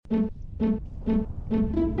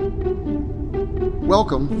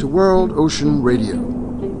Welcome to World Ocean Radio.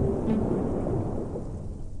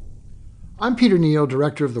 I'm Peter Neal,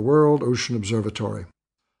 Director of the World Ocean Observatory.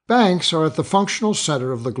 Banks are at the functional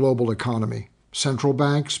center of the global economy. Central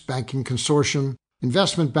banks, banking consortium,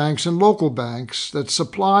 investment banks, and local banks that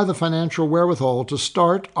supply the financial wherewithal to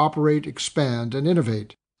start, operate, expand, and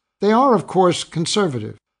innovate. They are, of course,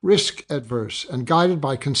 conservative, risk-adverse, and guided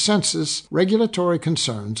by consensus, regulatory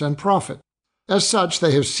concerns, and profit. As such,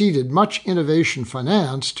 they have ceded much innovation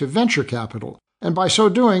finance to venture capital, and by so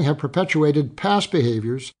doing have perpetuated past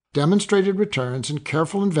behaviors, demonstrated returns, and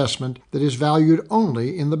careful investment that is valued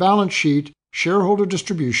only in the balance sheet, shareholder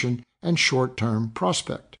distribution, and short-term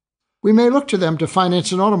prospect. We may look to them to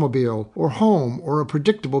finance an automobile or home or a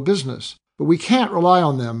predictable business, but we can't rely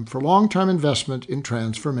on them for long-term investment in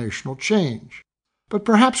transformational change. But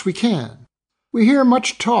perhaps we can. We hear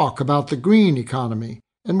much talk about the green economy,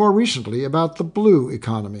 and more recently about the blue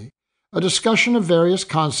economy, a discussion of various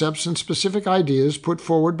concepts and specific ideas put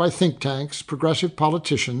forward by think tanks, progressive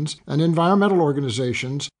politicians, and environmental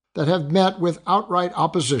organizations that have met with outright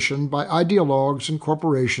opposition by ideologues and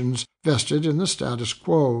corporations vested in the status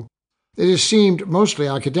quo. It has seemed mostly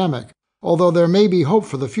academic, although there may be hope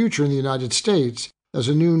for the future in the United States as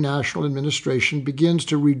a new national administration begins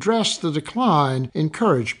to redress the decline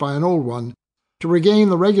encouraged by an old one, to regain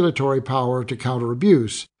the regulatory power to counter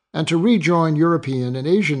abuse, and to rejoin European and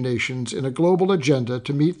Asian nations in a global agenda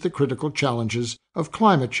to meet the critical challenges of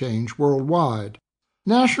climate change worldwide.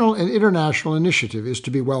 National and international initiative is to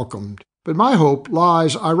be welcomed, but my hope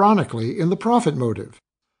lies, ironically, in the profit motive.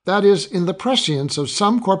 That is, in the prescience of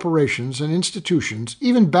some corporations and institutions,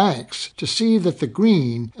 even banks, to see that the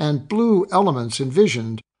green and blue elements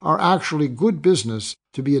envisioned are actually good business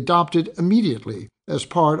to be adopted immediately as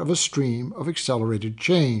part of a stream of accelerated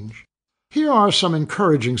change. Here are some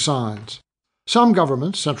encouraging signs. Some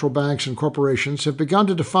governments, central banks, and corporations have begun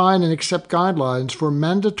to define and accept guidelines for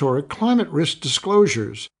mandatory climate risk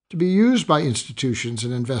disclosures to be used by institutions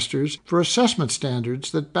and investors for assessment standards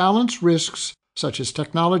that balance risks such as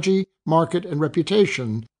technology, market, and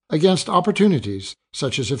reputation against opportunities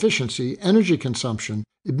such as efficiency, energy consumption,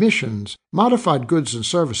 emissions, modified goods and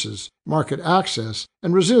services, market access,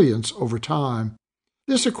 and resilience over time.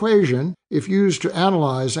 This equation, if used to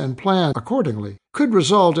analyze and plan accordingly, could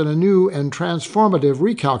result in a new and transformative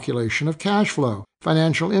recalculation of cash flow,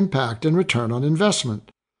 financial impact, and return on investment.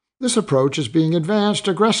 This approach is being advanced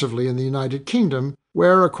aggressively in the United Kingdom,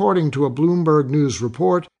 where, according to a Bloomberg News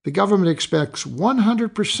report, the government expects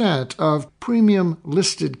 100% of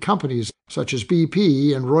premium-listed companies such as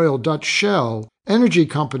BP and Royal Dutch Shell, energy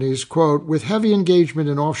companies, quote, with heavy engagement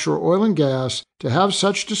in offshore oil and gas, to have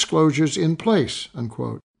such disclosures in place,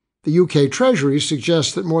 unquote. The UK Treasury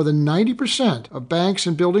suggests that more than 90% of banks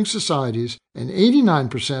and building societies and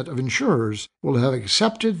 89% of insurers will have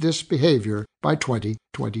accepted this behavior by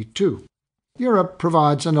 2022. Europe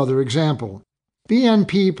provides another example.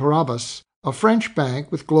 BNP Paribas, a French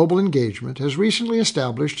bank with global engagement, has recently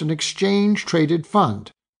established an exchange-traded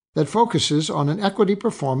fund that focuses on an equity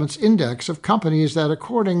performance index of companies that,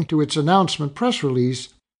 according to its announcement press release,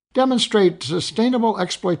 demonstrate sustainable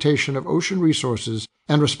exploitation of ocean resources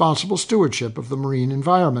and responsible stewardship of the marine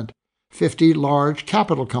environment. 50 large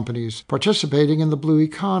capital companies participating in the blue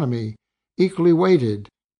economy, equally weighted,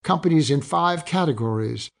 companies in 5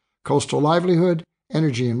 categories: coastal livelihood,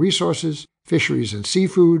 energy and resources, fisheries and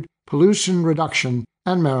seafood, pollution reduction,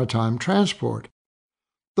 and maritime transport.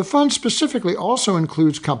 The fund specifically also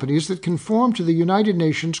includes companies that conform to the United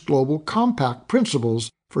Nations Global Compact principles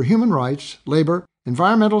for human rights, labor,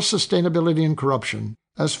 environmental sustainability, and corruption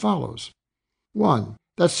as follows. 1.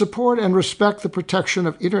 That support and respect the protection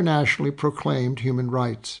of internationally proclaimed human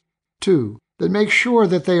rights. 2. That make sure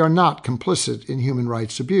that they are not complicit in human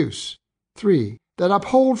rights abuse. 3. That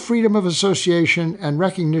uphold freedom of association and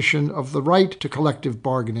recognition of the right to collective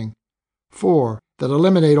bargaining. 4. That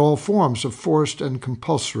eliminate all forms of forced and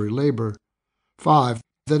compulsory labor. 5.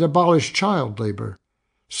 That abolish child labor.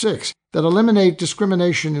 6. That eliminate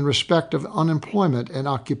discrimination in respect of unemployment and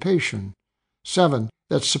occupation. 7.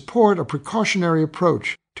 That support a precautionary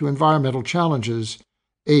approach to environmental challenges.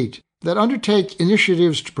 8. That undertake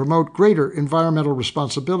initiatives to promote greater environmental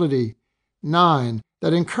responsibility. 9.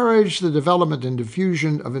 That encourage the development and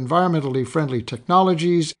diffusion of environmentally friendly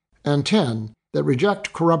technologies. And 10. That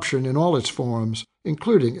reject corruption in all its forms,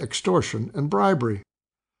 including extortion and bribery.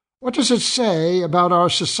 What does it say about our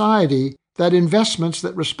society that investments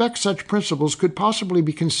that respect such principles could possibly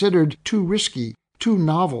be considered too risky, too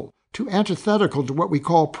novel, too antithetical to what we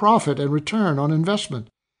call profit and return on investment?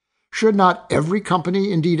 Should not every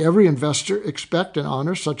company, indeed every investor, expect and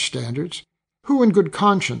honor such standards? Who in good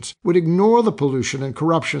conscience would ignore the pollution and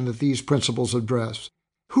corruption that these principles address?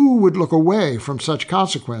 Who would look away from such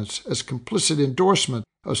consequence as complicit endorsement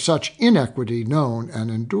of such inequity known and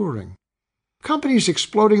enduring? Companies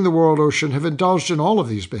exploiting the world ocean have indulged in all of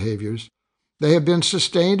these behaviors. They have been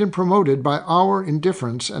sustained and promoted by our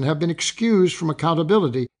indifference and have been excused from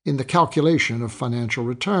accountability in the calculation of financial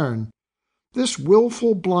return. This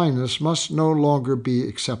willful blindness must no longer be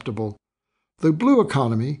acceptable. The blue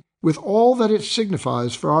economy, with all that it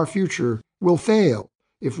signifies for our future, will fail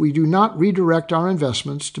if we do not redirect our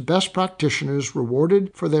investments to best practitioners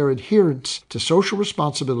rewarded for their adherence to social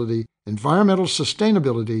responsibility, environmental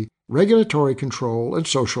sustainability, regulatory control, and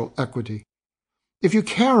social equity. If you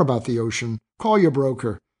care about the ocean, call your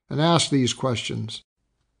broker and ask these questions.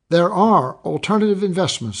 There are alternative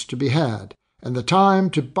investments to be had, and the time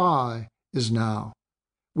to buy is now.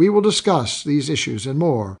 We will discuss these issues and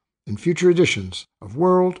more in future editions of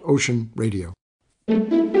World Ocean Radio.